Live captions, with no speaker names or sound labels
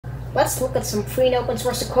let's look at some free and open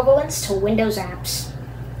source equivalents to Windows apps.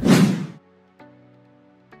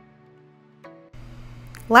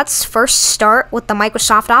 Let's first start with the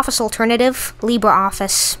Microsoft Office alternative,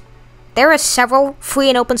 LibreOffice. There are several free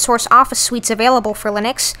and open source Office suites available for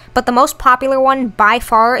Linux, but the most popular one by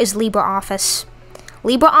far is LibreOffice.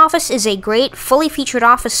 LibreOffice is a great, fully featured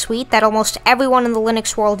Office suite that almost everyone in the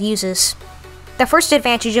Linux world uses. The first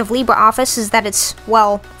advantage of LibreOffice is that it's,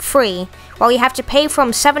 well, free, while you have to pay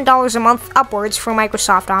from $7 a month upwards for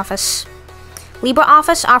Microsoft Office.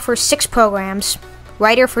 LibreOffice offers 6 programs: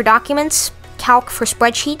 Writer for documents, Calc for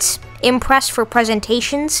spreadsheets, Impress for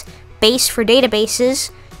presentations, Base for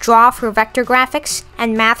databases, Draw for vector graphics,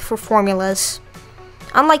 and Math for formulas.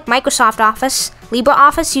 Unlike Microsoft Office,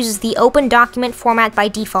 LibreOffice uses the open document format by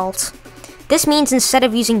default. This means instead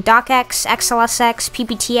of using DocX, XLSX,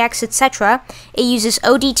 PPTX, etc., it uses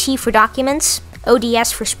ODT for documents,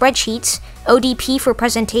 ODS for spreadsheets, ODP for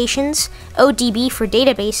presentations, ODB for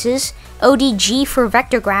databases, ODG for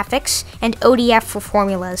vector graphics, and ODF for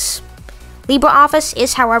formulas. LibreOffice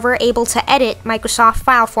is, however, able to edit Microsoft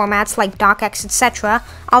file formats like DocX, etc.,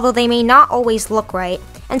 although they may not always look right.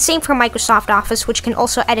 And same for Microsoft Office, which can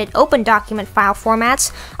also edit open document file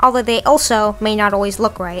formats, although they also may not always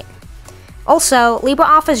look right. Also,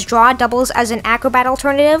 LibreOffice Draw doubles as an Acrobat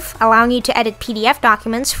alternative, allowing you to edit PDF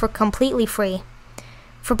documents for completely free.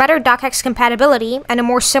 For better DocX compatibility and a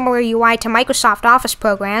more similar UI to Microsoft Office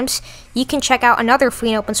programs, you can check out another free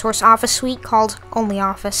and open source Office suite called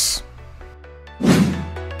OnlyOffice.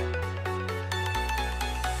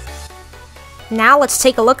 Now let's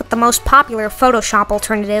take a look at the most popular Photoshop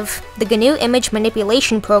alternative, the GNU Image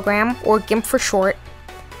Manipulation Program, or GIMP for short.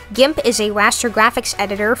 GIMP is a raster graphics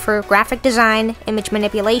editor for graphic design, image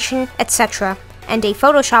manipulation, etc., and a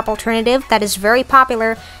Photoshop alternative that is very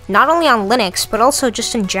popular not only on Linux, but also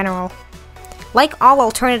just in general. Like all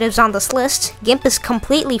alternatives on this list, GIMP is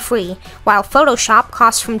completely free, while Photoshop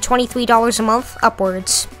costs from $23 a month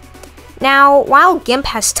upwards. Now, while GIMP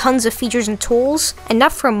has tons of features and tools,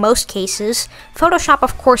 enough for most cases, Photoshop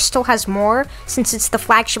of course still has more, since it's the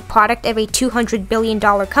flagship product of a $200 billion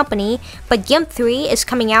company, but GIMP 3 is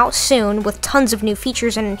coming out soon with tons of new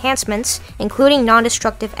features and enhancements, including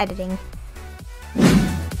non-destructive editing.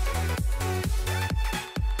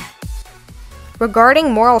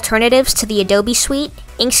 Regarding more alternatives to the Adobe suite,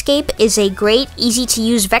 Inkscape is a great,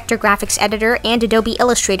 easy-to-use vector graphics editor and Adobe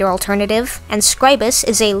Illustrator alternative, and Scribus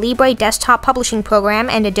is a Libre desktop publishing program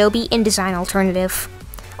and Adobe InDesign alternative.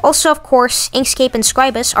 Also, of course, Inkscape and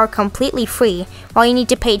Scribus are completely free, while you need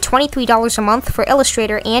to pay $23 a month for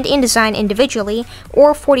Illustrator and InDesign individually,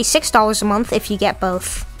 or $46 a month if you get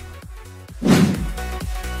both.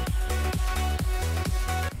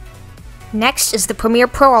 Next is the Premiere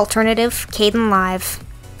Pro alternative, Kdenlive.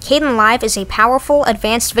 Kdenlive is a powerful,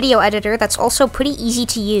 advanced video editor that's also pretty easy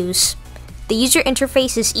to use. The user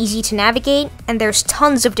interface is easy to navigate, and there's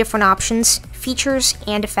tons of different options, features,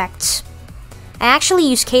 and effects. I actually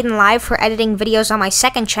use Kdenlive for editing videos on my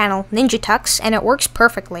second channel, NinjaTux, and it works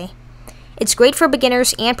perfectly. It's great for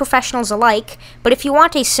beginners and professionals alike, but if you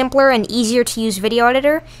want a simpler and easier to use video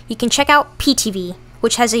editor, you can check out PTV,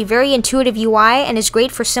 which has a very intuitive UI and is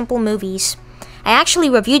great for simple movies. I actually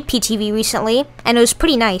reviewed PTV recently, and it was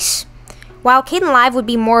pretty nice. While Kdenlive would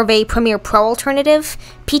be more of a Premiere Pro alternative,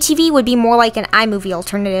 PTV would be more like an iMovie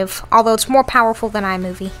alternative, although it's more powerful than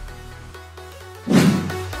iMovie.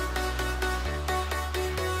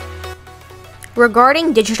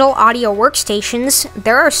 Regarding digital audio workstations,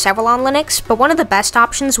 there are several on Linux, but one of the best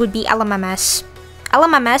options would be LMMS.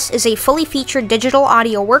 LMMS is a fully featured digital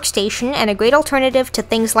audio workstation and a great alternative to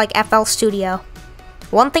things like FL Studio.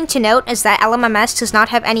 One thing to note is that LMMS does not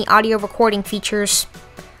have any audio recording features.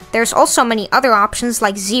 There's also many other options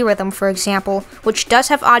like Z-Rhythm, for example, which does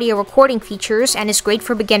have audio recording features and is great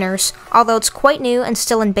for beginners, although it's quite new and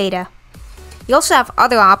still in beta. You also have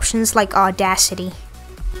other options like Audacity.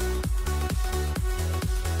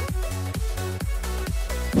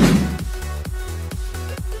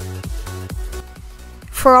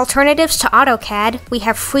 For alternatives to AutoCAD, we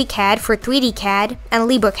have FreeCAD for 3D CAD and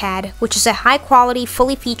LibreCAD, which is a high-quality,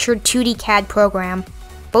 fully featured 2D CAD program.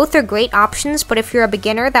 Both are great options, but if you're a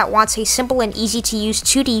beginner that wants a simple and easy-to-use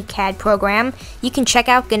 2D CAD program, you can check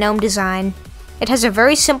out GNOME Design. It has a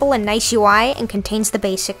very simple and nice UI and contains the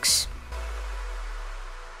basics.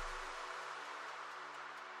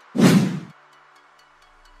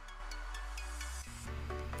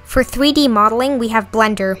 For 3D modeling, we have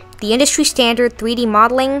Blender, the industry-standard 3D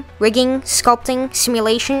modeling, rigging, sculpting,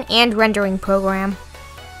 simulation, and rendering program.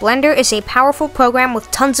 Blender is a powerful program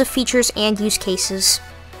with tons of features and use cases.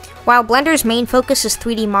 While Blender's main focus is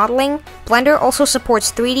 3D modeling, Blender also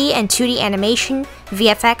supports 3D and 2D animation,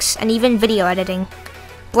 VFX, and even video editing.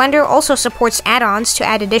 Blender also supports add-ons to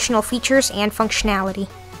add additional features and functionality.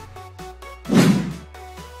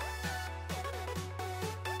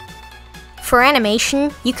 For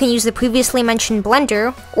animation, you can use the previously mentioned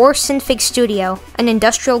Blender or Synfig Studio, an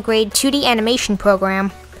industrial-grade 2D animation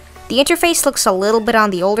program. The interface looks a little bit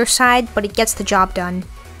on the older side, but it gets the job done.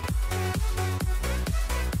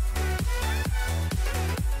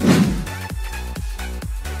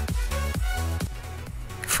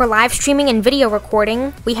 For live streaming and video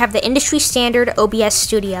recording, we have the industry-standard OBS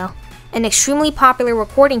Studio, an extremely popular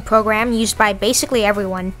recording program used by basically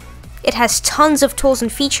everyone. It has tons of tools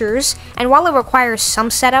and features, and while it requires some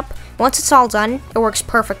setup, once it's all done, it works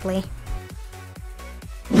perfectly.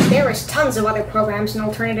 There is tons of other programs and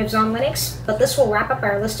alternatives on Linux, but this will wrap up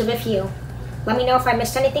our list of a few. Let me know if I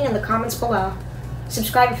missed anything in the comments below.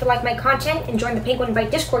 Subscribe if you like my content, and join the PenguinByte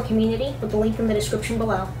Discord community with the link in the description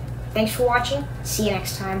below. Thanks for watching, see you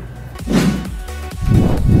next time.